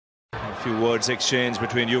Few words exchanged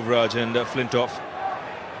between Yuvraj and Flintoff.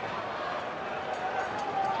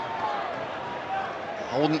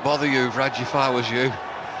 I wouldn't bother Yuvraj if I was you.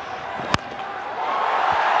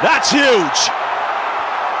 That's huge!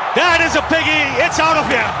 That is a piggy! It's out of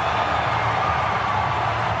here!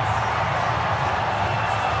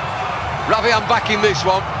 Ravi, I'm backing this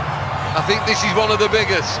one. I think this is one of the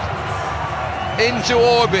biggest. Into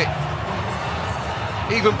orbit.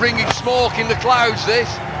 Even bringing smoke in the clouds,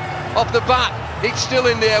 this. Off the bat, it's still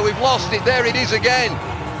in the air, we've lost it, there it is again.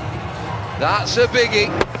 That's a biggie.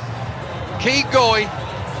 Keep going.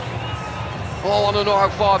 Oh, I want to know how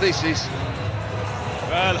far this is.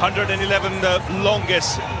 Well, 111 the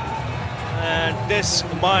longest, and this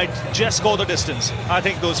might just go the distance. I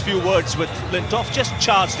think those few words with Flintoff just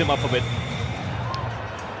charged him up a bit.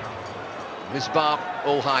 Misbah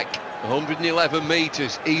ul Haq, 111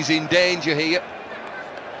 metres, he's in danger here.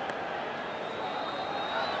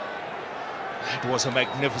 It was a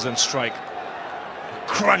magnificent strike. A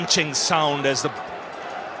crunching sound as the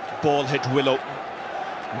ball hit Willow.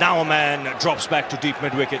 Now a man drops back to deep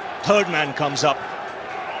mid-wicket. Third man comes up.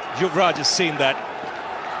 Yuvraj has seen that.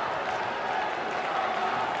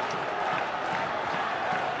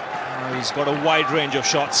 He's got a wide range of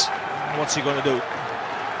shots. What's he going to do?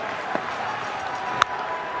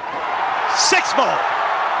 6 more!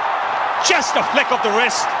 Just a flick of the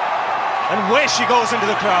wrist. And away she goes into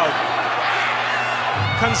the crowd.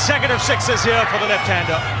 Consecutive sixes here for the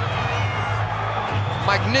left-hander.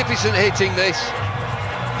 Magnificent hitting this.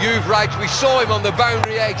 Yuvraj, we saw him on the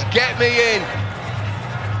boundary edge. Get me in.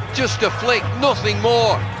 Just a flick, nothing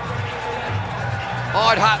more.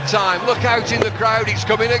 Hard hat time. Look out in the crowd, it's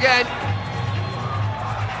coming again.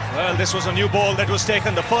 Well, this was a new ball that was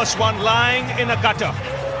taken. The first one lying in a gutter,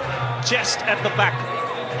 just at the back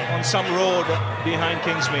on some road behind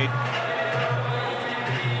Kingsmead.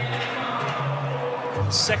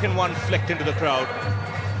 Second one flicked into the crowd.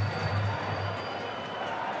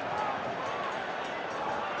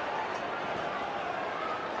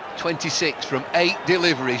 .26 from 8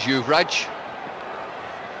 deliveries, Yuvraj.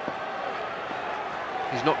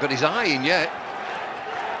 He's not got his eye in yet.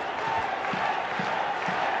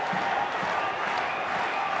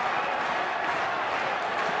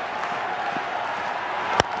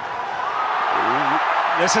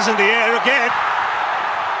 This is in the air again.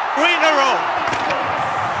 3 in a row.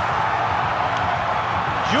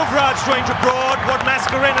 Yuvraj going to Broad what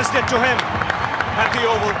Mascarenas did to him at the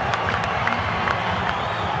Oval.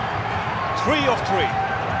 3 of 3.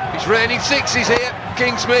 It's raining sixes here.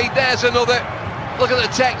 Kingsmead, there's another. Look at the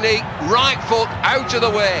technique. Right foot out of the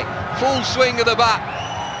way. Full swing of the bat.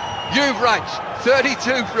 Yuvraj,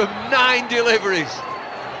 32 from 9 deliveries.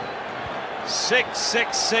 6,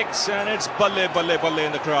 6, 6, and it's balle, balle, balle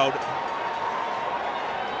in the crowd.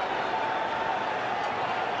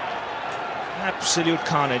 Absolute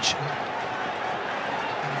carnage.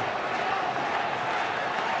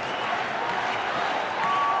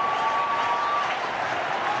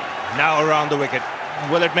 Now around the wicket.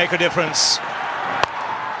 Will it make a difference?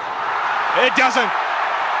 It doesn't.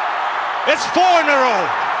 It's 4 in a row.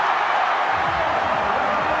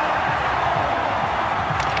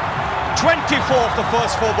 24th the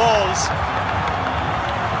first 4 balls.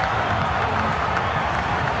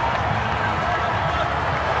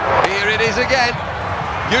 Here it is again.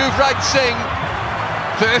 Yuvraj Singh,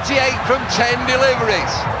 38 from 10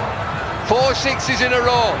 deliveries. 4 sixes in a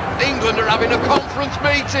row. England are having a conference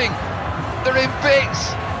meeting. They're in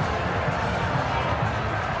bits.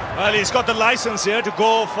 Well, he's got the license here to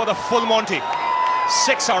go for the full Monty.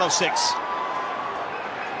 6 out of 6.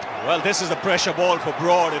 Well, this is the pressure ball for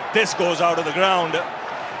Broad. If this goes out of the ground,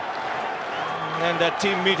 then that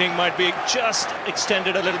team meeting might be just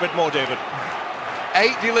extended a little bit more, David.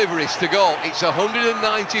 8 deliveries to go. It's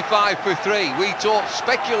 195 for 3. We talked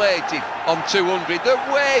speculated on 200. They're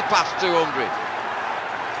way past 200.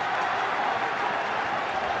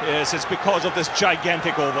 Yes, it's because of this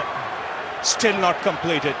gigantic over. Still not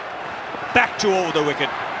completed. Back to over the wicket.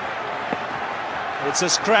 It's a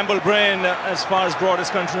scrambled brain as far as Broad is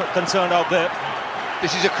concerned out there.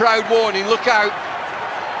 This is a crowd warning. Look out.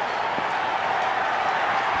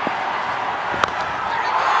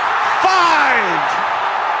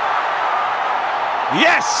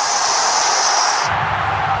 Yes!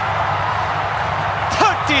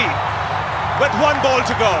 30 with 1 ball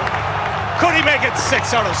to go. Could he make it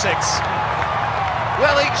 6 out of 6?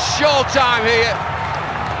 Well, it's showtime here.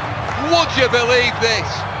 Would you believe this?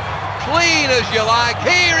 Clean as you like.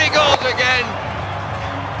 Here he goes again.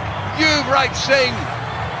 Yuvraj Singh,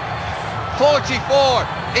 44,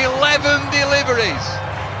 11 deliveries.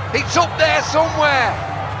 It's up there somewhere.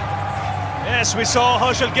 Yes, we saw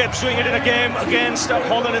Herschel Gibbs doing it in a game against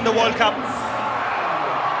Holland in the World Cup.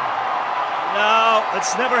 Now,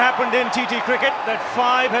 it's never happened in TT cricket that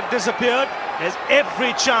 5 have disappeared. There's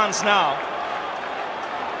every chance now.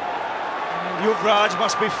 And Yuvraj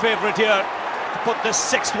must be favourite here to put this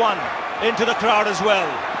 6th one into the crowd as well.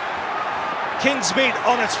 Kingsmead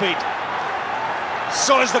on its feet.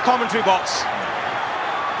 So is the commentary box.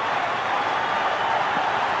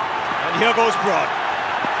 And here goes Broad.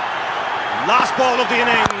 Last ball of the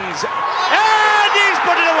innings. And he's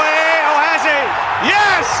put it away. Oh, has he?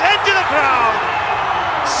 Yes, into the crowd.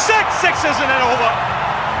 6 sixes in and over.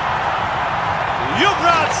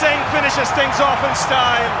 Yuvraj Singh finishes things off in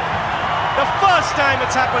style. The first time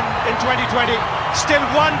it's happened in 2020. Still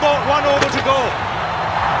one over to go.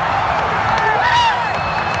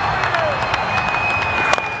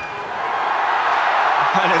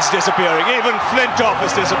 And it's disappearing. Even Flintoff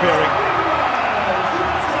is disappearing.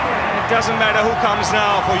 It doesn't matter who comes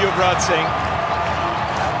now for Yuvraj Singh.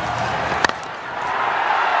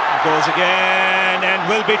 It goes again and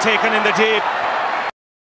will be taken in the deep.